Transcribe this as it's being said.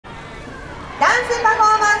ダンスパフォ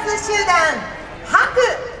ーマンス集団HAKU。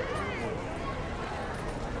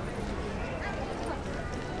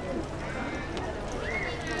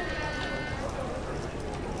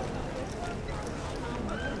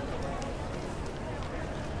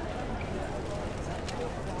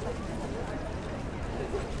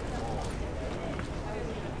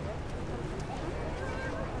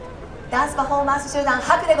ダンスパフォーマンス集団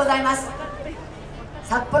HAKUでございます。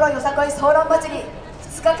札幌よさこいソーラン祭り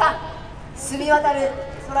2日間、澄み渡る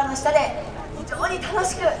空の下で非常に楽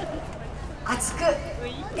しく熱く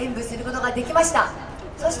演舞することができました。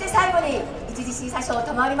そして最後に一次審査賞を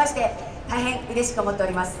賜りまして大変嬉しく思ってお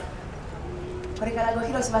ります。これからご披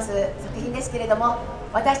露します作品ですけれども、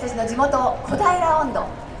私たちの地元小平音頭、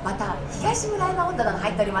また東村山音頭が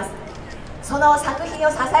入っております。その作品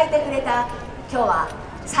を支えてくれた今日は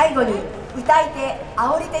最後に歌い手、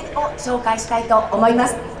煽り手を紹介したいと思いま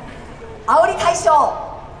す。煽り大将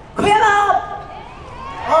小山、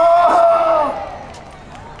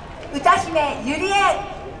歌姫ゆりえ、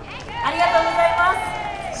ありがとうございま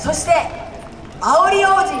す。そして煽り王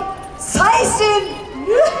子最新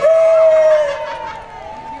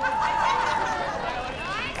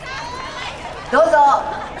どうぞ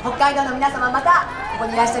北海道の皆様、またここ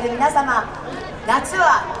にいらっしゃる皆様、夏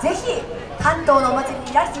はぜひ関東のお祭り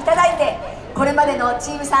にいらしていただいて、これまでの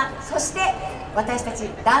チームさん、そして私たち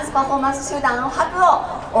ダンスパフォーマンス集団の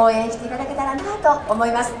HAKUを応援していただけたらなと思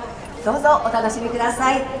います。どうぞお楽しみくだ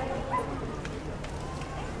さい。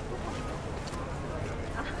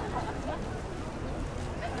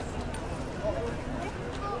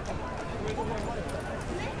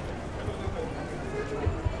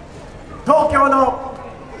東京の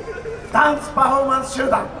ダンスパフォーマンス集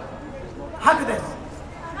団HAKUで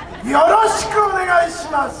す。よろしくお願いし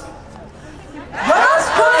ます。よろしくお願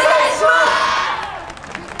いします。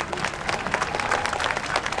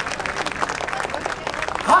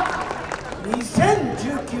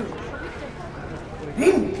HAKU2019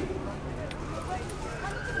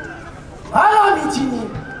 我が道に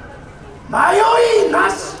迷いな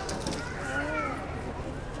し、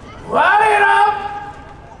我ら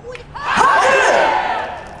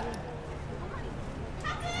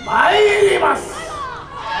参ります。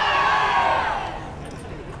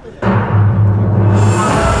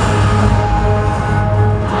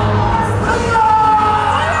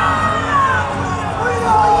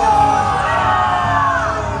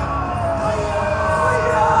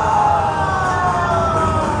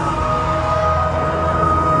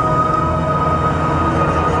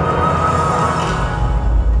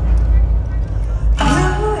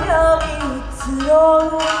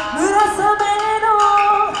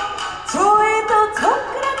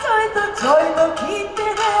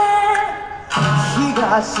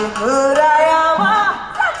東村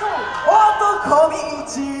山男道、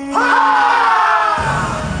はい。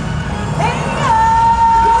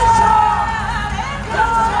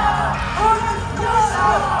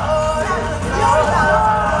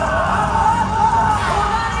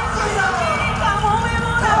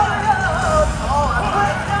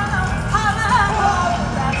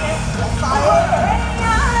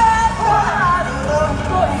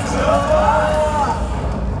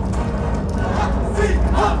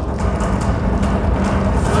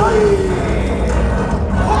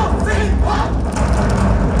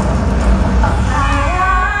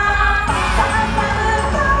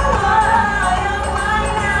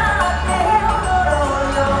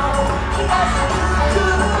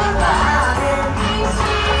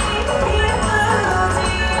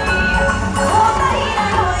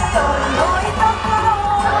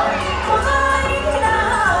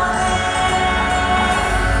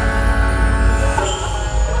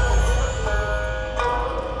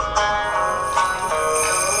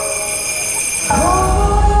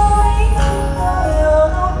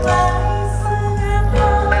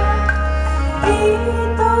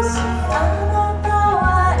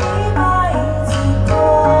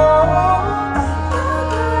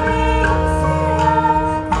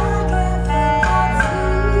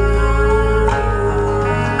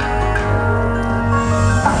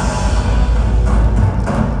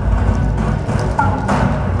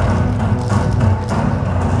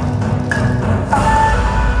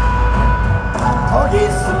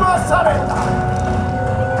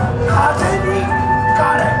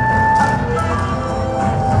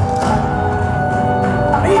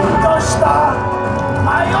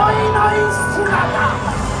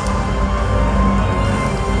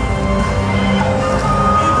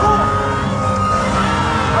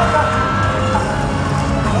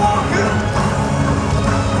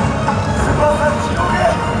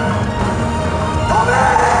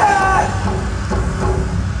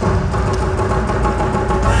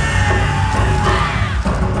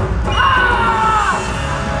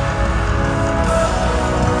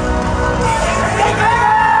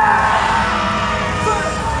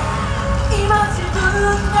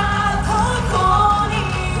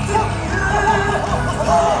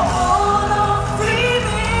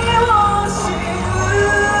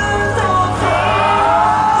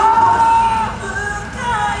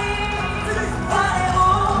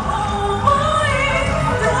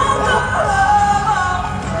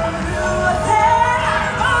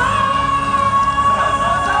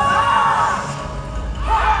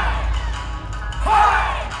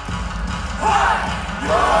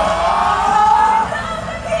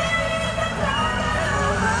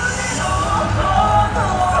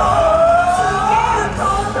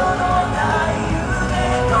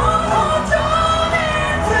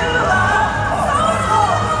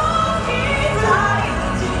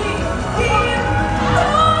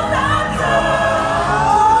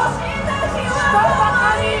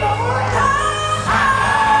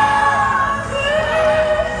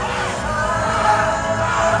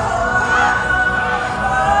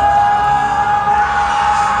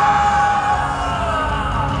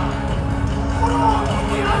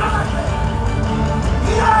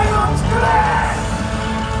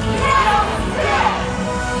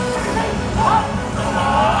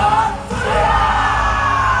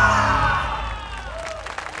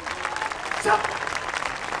あ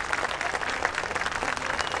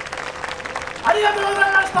りがとうござ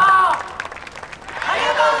いました。あり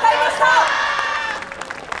がとうございました。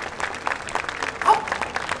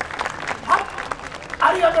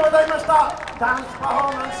ありがとうございました。ダンスパフォ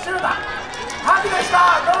ーマンス集団ハクでし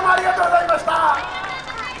た。どうもありがとうございました。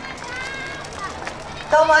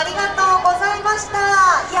どうもありがとうございました。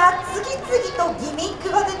いや、次々とギミッ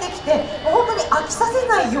クが出てきて、本当に飽きさせ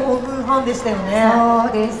ない4分半でしたよね。そ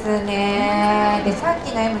うですね。で、さっ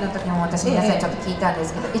きの M の時も私皆さんにちょっと聞いたんで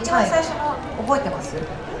すけど、一番最初の覚えてます？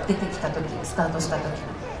出てきた時、スタートした時。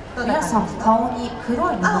皆さん顔に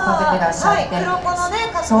黒い布かけてらっしゃって、黒子の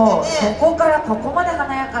ね、そう、そこからここまで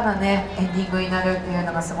華やかなねエンディングになるっていう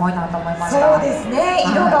のがすごいなと思いました。そうですね、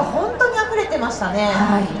色が本当に溢れてましたね。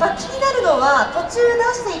まあ、気になるのは途中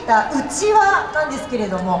出していたうちわなんですけれ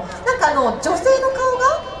ども、なんか女性の顔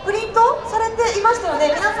がプリントされていましたよ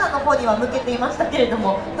ね。皆さんの方には向けていましたけれど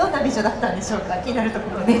も、どんな美女だったんでしょうか。気になると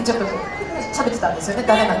ころね、ちょっと喋ってたんですよね。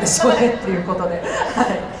誰なんでしょうねっていうことで、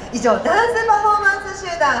以上、ダンスパフォーマンス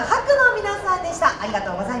集団ハクの皆さんでした。ありが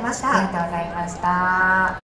とうございました。ありがとうございました。